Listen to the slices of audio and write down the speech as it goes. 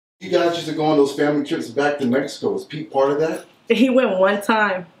You guys used to go on those family trips back to Mexico. Was Pete part of that? He went one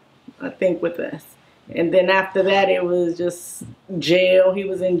time, I think, with us. And then after that, it was just jail. He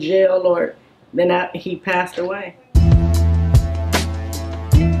was in jail, or then he passed away.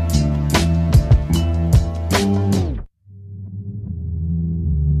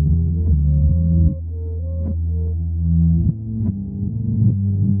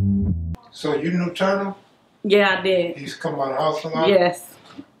 So you knew Turtle? Yeah, I did. He's come out of the house a lot? Yes.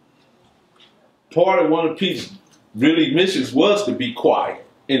 Part of one of Pete's really missions was to be quiet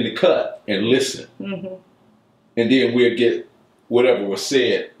in the cut and listen. Mm-hmm. And then we'll get whatever was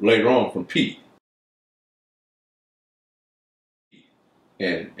said later on from Pete.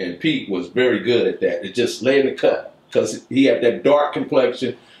 And Pete was very good at that. It just lay in the cut because he had that dark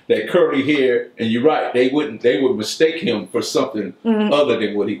complexion, that curly hair, and you're right, they would mistake him for something other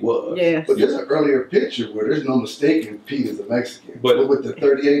than what he was. Yes. But there's an earlier picture where there's no mistaking Pete is a Mexican. But with the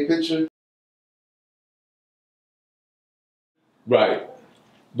 38 picture. Right.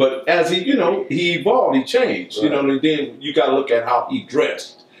 But as he, he evolved, he changed, right. And then you got to look at how he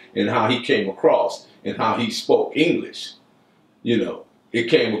dressed and how he came across and how he spoke English. It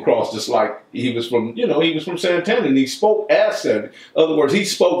came across just like he was from, he was from Santana and he spoke as Santana. In other words, he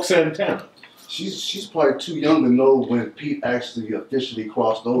spoke Santana. She's probably too young to know when Pete actually officially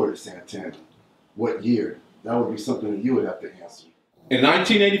crossed over to Santana. What year? That would be something that you would have to answer. In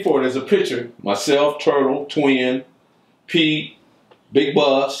 1984, there's a picture, myself, Turtle, Twin, Pete, Big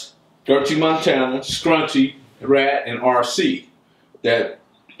Bus, Gertie Montana, Scrunchy, Rat, and RC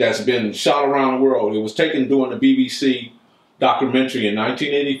that's been shot around the world. It was taken during the BBC documentary in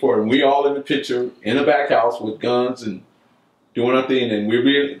 1984, and we all in the picture in the back house with guns and doing our thing,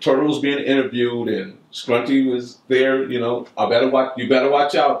 and Turtle was being interviewed, and Scrunchy was there. You better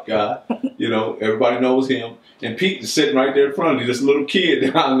watch out, guy. Everybody knows him, and Pete is sitting right there in front of you, this little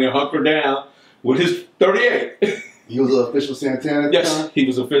kid down there, hunkered down with his 38. He was an official Santana at the time? He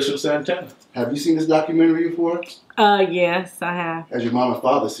was official Santana. Have you seen this documentary before? Yes, I have. Has your mom and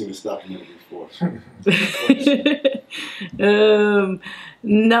father seen this documentary before?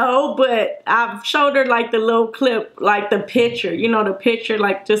 No, but I've showed her like the little clip, like the picture. The picture,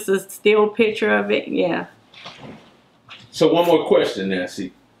 like just a still picture of it. Yeah. So one more question,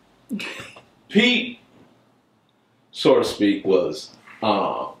 Nancy. Pete, so to speak, was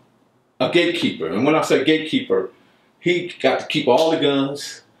a gatekeeper. And when I say gatekeeper, he got to keep all the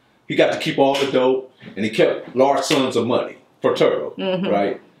guns, he got to keep all the dope, and he kept large sums of money for Turtle,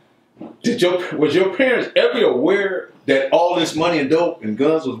 right? Was your parents ever aware that all this money and dope and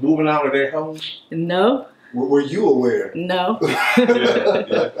guns was moving out of their home? No. Were you aware? No.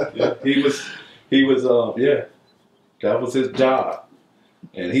 Yeah. He was, that was his job.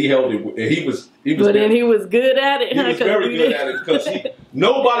 And he held it, and he was then he was good at it, He was very good at it because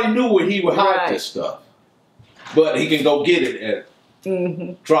nobody knew where he would hide this stuff. But he can go get it at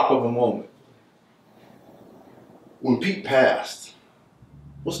drop of a moment. When Pete passed,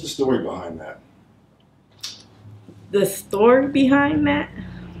 what's the story behind that? The story behind that?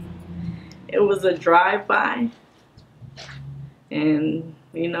 It was a drive-by. And,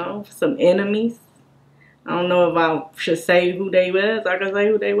 some enemies. I don't know if I should say who they was. I can say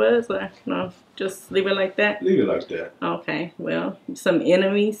who they was, or no, just leave it like that? Leave it like that. Okay, well, some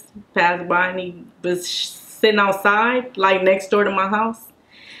enemies passed by and he was sitting outside, like next door to my house.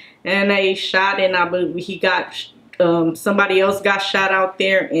 And they shot, and I believe he got, somebody else got shot out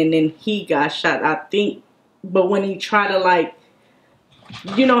there, and then he got shot, I think. But when he tried to, like,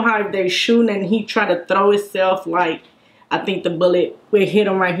 how they shooting and he tried to throw himself, like, I think the bullet would hit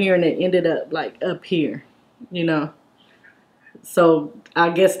him right here and it ended up, like, up here, So I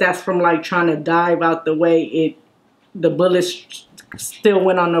guess that's from, like, trying to dive out the way the bullet still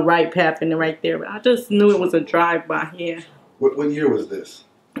went on the right path and right there. But I just knew it was a drive-by, yeah. What year was this?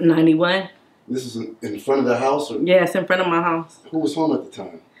 91. This is in front of the house? Or? Yes, in front of my house. Who was home at the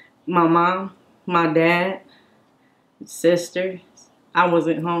time? My mom, my dad, sister. I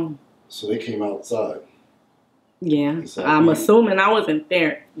wasn't home. So they came outside? Yeah, I'm assuming I wasn't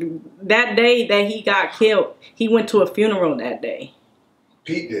there. That day that he got killed, he went to a funeral that day.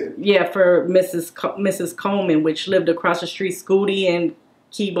 Pete did? Yeah, for Mrs. Coleman, which lived across the street, Scooty and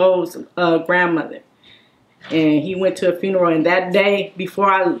Kibo's grandmother. And he went to a funeral, and that day before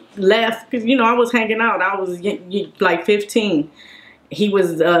I left, because, I was hanging out. I was like 15. He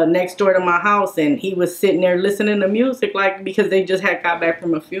was next door to my house, and he was sitting there listening to music, like, because they just had got back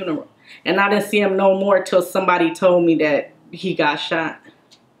from a funeral. And I didn't see him no more till somebody told me that he got shot.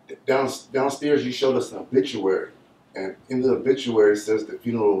 Downstairs, you showed us an obituary. And in the obituary, it says the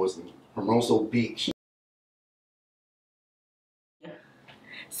funeral was in Hermoso Beach.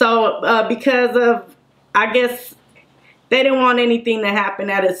 So because of, I guess, they didn't want anything to happen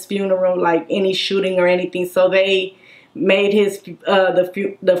at his funeral, like any shooting or anything. So they made his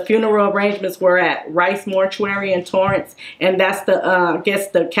the funeral arrangements were at Rice Mortuary in Torrance, and that's the I guess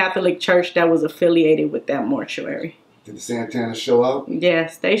the Catholic church that was affiliated with that mortuary. Did the Santana show up?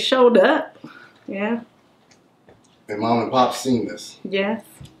 Yes, they showed up. Yeah. And Mom and Pop seen this? Yes.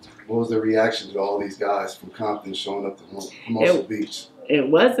 What was the reaction to all these guys from Compton showing up to Hermosa Beach?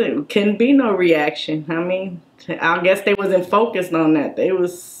 Couldn't be no reaction. I mean, I guess they wasn't focused on that. They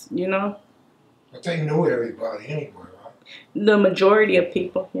was, you know. But they knew everybody anyway, right? The majority of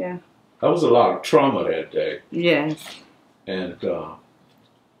people, yeah. That was a lot of trauma that day. Yes. And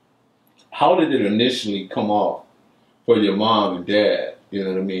how did it initially come off for your mom and dad, you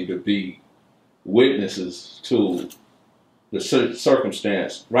know what I mean, to be witnesses to the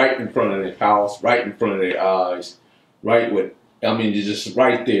circumstance right in front of their house, right in front of their eyes, right with, I mean, you're just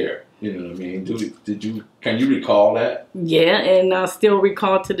right there, you know what I mean? Can you recall that? Yeah, and I still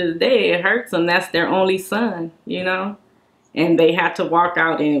recall to this day, it hurts them. That's their only son, you know? And they had to walk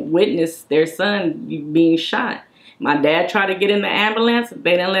out and witness their son being shot. My dad tried to get in the ambulance.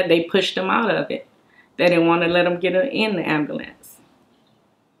 They didn't let, they pushed him out of it. They didn't want to let him get in the ambulance,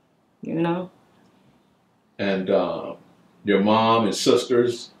 you know? And your mom and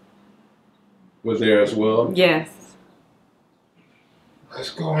sisters were there as well? Yes.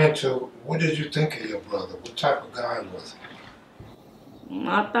 Let's go into, what did you think of your brother? What type of guy was he?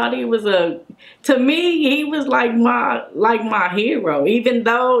 I thought he was to me, he was like my hero, even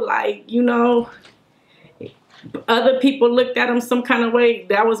though, like, you know, other people looked at him some kind of way.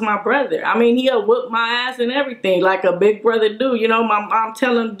 That was my brother. I mean, he'll whoop my ass and everything like a big brother do. You know, my mom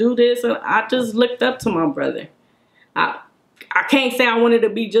tell him do this, and I just looked up to my brother. I can't say I wanted to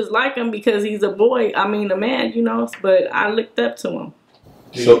be just like him because he's a boy. I mean, a man, you know, but I looked up to him.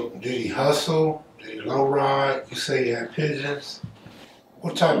 Did he hustle? Did he low ride? You say he had pigeons?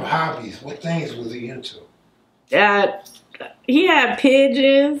 What type of hobbies? What things was he into? He had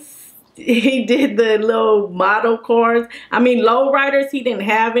pigeons. He did the little model cars. I mean, low riders. He didn't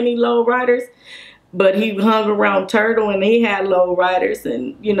have any low riders, but he hung around Turtle and he had low riders.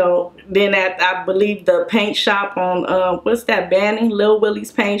 And, you know, then at, I believe, the paint shop on, what's that, Banning? Lil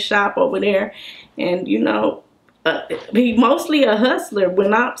Willie's paint shop over there. And, you know, he mostly a hustler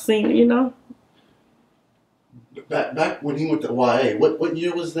when I've seen, you know. Back when he went to YA, what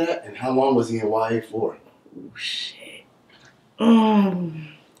year was that, and how long was he in YA for? Oh, shit.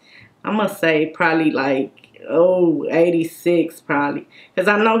 I'm going to say probably like, 86 probably. Because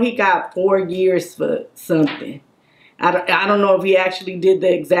I know he got 4 years for something. I don't know if he actually did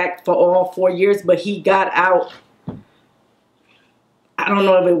the exact for all 4 years, but he got out. I don't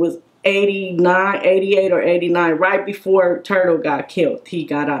know if it was 89, 88 or 89, right before Turtle got killed. He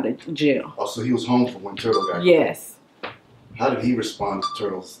got out of jail. Oh, so he was home for when Turtle got killed? Yes. How did he respond to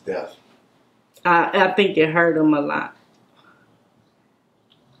Turtle's death? I think it hurt him a lot.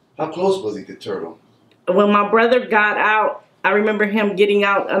 How close was he to Turtle? When my brother got out, I remember him getting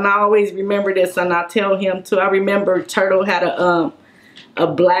out, and I always remember this, and I tell him too. I remember Turtle had a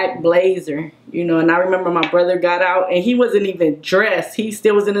black blazer, you know, and I remember my brother got out, and he wasn't even dressed. He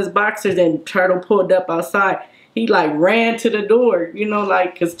still was in his boxers, and Turtle pulled up outside. He, like, ran to the door, you know,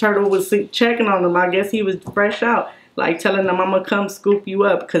 like, because Turtle was checking on him. I guess he was fresh out, like, telling him, I'm going to come scoop you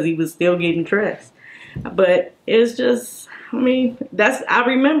up, because he was still getting dressed. But it's just, I mean, I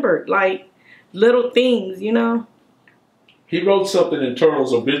remember, like, little things, you know. He wrote something in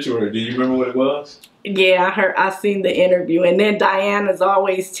Turtle's obituary. Do you remember what it was? Yeah, I seen the interview. And then Diana's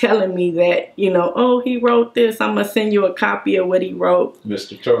always telling me that, you know, oh, he wrote this. I'm going to send you a copy of what he wrote.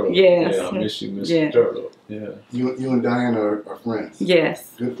 Mr. Turtle. Yes. Yeah, I miss you, Mr. Turtle. Yeah. You and Diana are friends?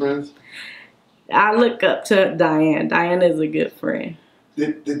 Yes. Good friends? I look up to Diane. Diane is a good friend.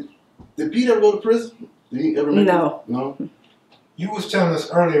 Did Pete ever go to prison? Did he ever make No. it? No? You was telling us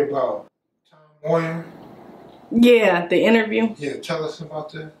earlier about Tom Moyer. Yeah, the interview. Yeah, tell us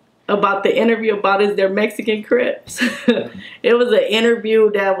about that. About the interview about their Mexican Crips. It was an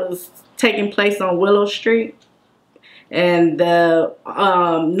interview that was taking place on Willow Street. And the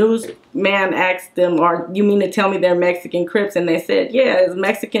newsman asked them, you mean to tell me they're Mexican Crips? And they said, yeah, as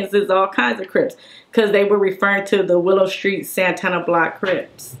Mexicans, there's all kinds of Crips. Because they were referring to the Willow Street Santana Blocc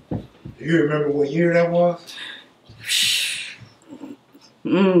Crips. Do you remember what year that was?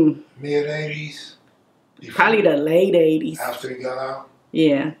 Mid-80s? Probably the late 80s. After he got out?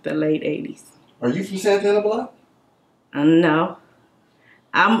 Yeah, the late 80s. Are you from Santana Blocc? No.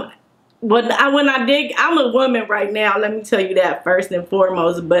 I'm a woman right now, let me tell you that first and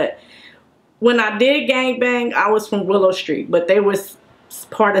foremost. But when I did gangbang, I was from Willow Street. But they was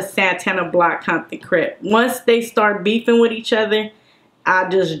part of Santana Blocc Compton Crips. Once they start beefing with each other, I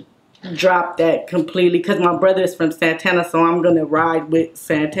just dropped that completely because my brother is from Santana, so I'm gonna ride with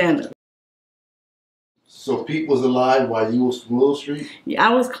Santana. So Pete was alive while you was from Willow Street? Yeah,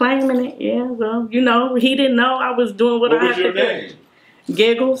 I was claiming it. Yeah, well, you know, he didn't know I was doing what I had to do. What was your name?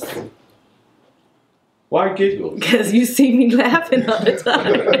 Giggles. Why Giggles? Because you see me laughing all the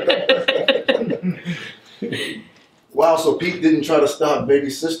time. Wow, so Pete didn't try to stop baby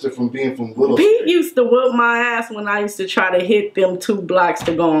sister from being from Willow Pete Street. used to whoop my ass when I used to try to hit them 2 blocks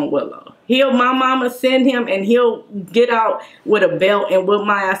to go on Willow. My mama send him and he'll get out with a belt and whoop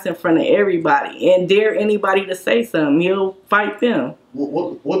my ass in front of everybody and dare anybody to say something. He'll fight them.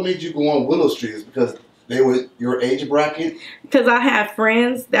 What made you go on Willow Street? Is because they were your age bracket? Because I had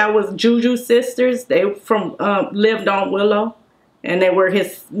friends that was Juju sisters. They from lived on Willow, and they were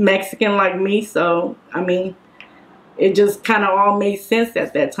his Mexican like me. So I mean, it just kind of all made sense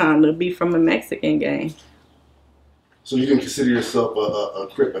at that time to be from a Mexican gang. So you didn't consider yourself a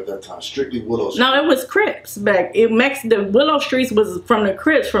Crip at that time, strictly Willow Street? No, it was Crips back. The Willow Streets was from the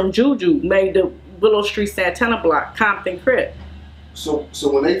Crips, from Juju, made the Willow Street Santana Blocc Compton Crips. So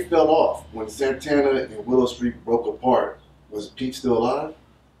when they fell off, when Santana and Willow Street broke apart, was Pete still alive?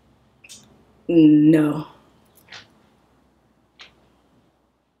 No.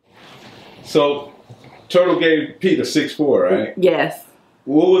 So Turtle gave Pete a 6'4", right? Yes.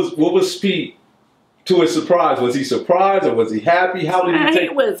 What was Pete? To his surprise, was he surprised or was he happy? How did he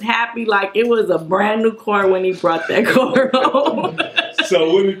take? He was happy, like it was a brand new car when he brought that car home.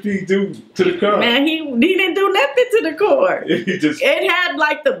 So what did Pete do to the car? Man, he didn't do nothing to the car. It had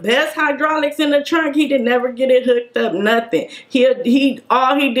like the best hydraulics in the trunk. He did never get it hooked up, nothing.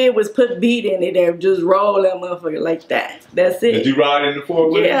 All he did was put beat in it and just roll that motherfucker like that. That's it. Did you ride in the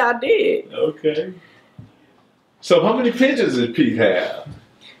 4-wheeler? Yeah, I did. Okay. So how many pigeons did Pete have?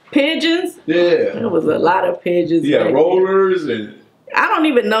 Pigeons? Yeah. There was a lot of pigeons. Yeah, rollers and... I don't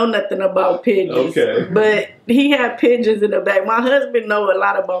even know nothing about pigeons. Okay. But he had pigeons in the back. My husband know a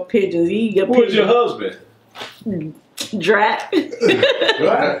lot about pigeons. Who was your husband? Dracc.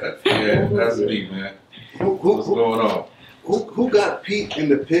 Dracc? Yeah, that's me, man. What's going on? Who got Pete in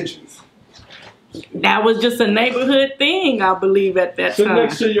the pigeons? That was just a neighborhood thing, I believe, at that time. Sit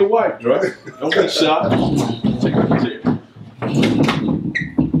next to your wife, Dracc. Don't get shot. Take a chair.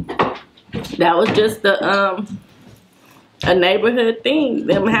 That was just a neighborhood thing.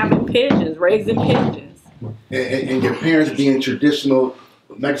 Them having pigeons, raising pigeons. And your parents being traditional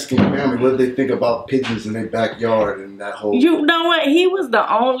Mexican family, what did they think about pigeons in their backyard and that whole... You know what? He was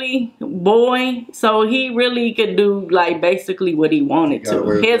the only boy, so he really could do like basically what he wanted to.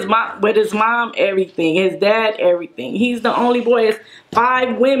 With his mom, everything. His dad, everything. He's the only boy. There's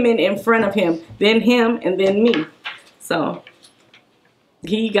 5 women in front of him, then him, and then me. So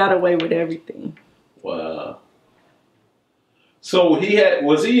he got away with everything. Wow. So he had a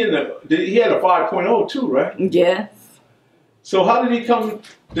 5.0 too, right? Yes. So how did he come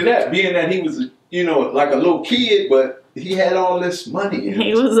to that? Being that he was, you know, like a little kid, but he had all this money.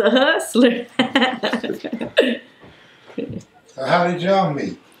 He was a hustler. So how did y'all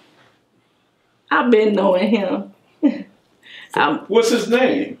meet? I've been knowing him. What's his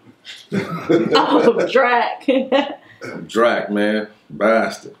name? Oh, Dracc. Dracc, man.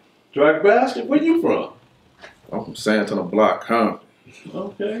 Bastard. Dracc Bastard? Where you from? I'm from Santana Blocc Compton.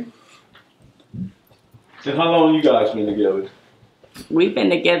 Okay. And how long you guys been together? We've been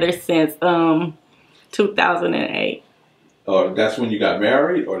together since 2008. Or that's when you got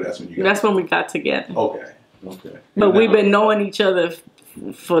married, or that's when you got... That's when we got together. Okay. Okay. But we've been knowing each other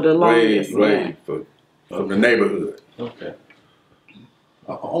for the longest. Right. From the neighborhood. Okay.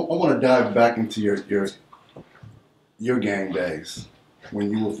 I want to dive back into your gang days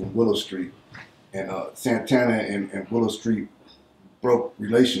when you were from Willow Street, and Santana and Willow Street broke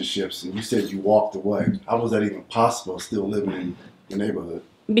relationships, and you said you walked away. How was that even possible, still living in the neighborhood?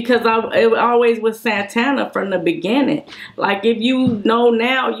 Because it always was Santana from the beginning. Like, if you know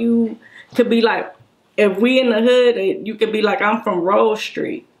now, you could be like, if we in the hood, you could be like, I'm from Rose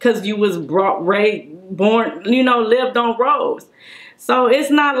Street, because you was born, you know, lived on Rose. So it's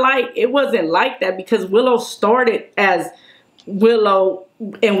not like, it wasn't like that, because Willow started as Willow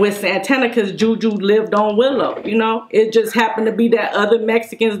and with Santana because Juju lived on Willow, you know. It just happened to be that other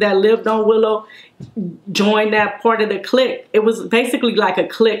Mexicans that lived on Willow joined that part of the clique. It was basically like a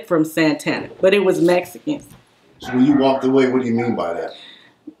clique from Santana, but it was Mexicans. So when you walked away, what do you mean by that?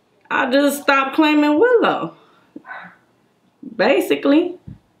 I just stopped claiming Willow, basically.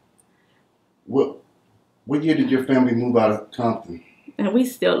 What year did your family move out of Compton? And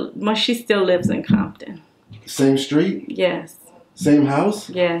she still lives in Compton. Same street? Yes. Same house?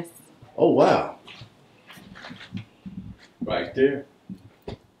 Yes. Oh, wow. Right there.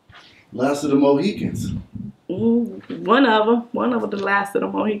 Last of the Mohicans. One of them, the last of the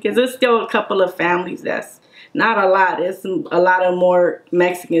Mohicans. There's still a couple of families that's not a lot. There's a lot of more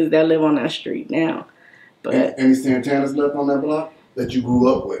Mexicans that live on that street now. But Any Santanas left on that block that you grew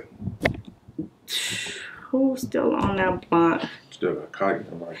up with? who's still on that block? Still got Kite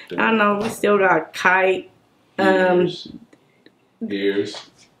right there. I know we still got Kite. Here's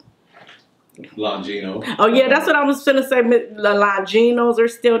Longino. Oh yeah, that's what I was gonna say. The Longinos are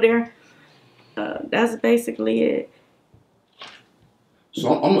still there. That's basically it.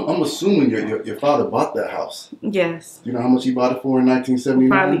 So I'm assuming your father bought that house. Yes. You know how much he bought it for in 1979?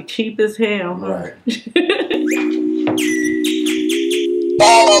 Probably cheap as hell. Huh? Right.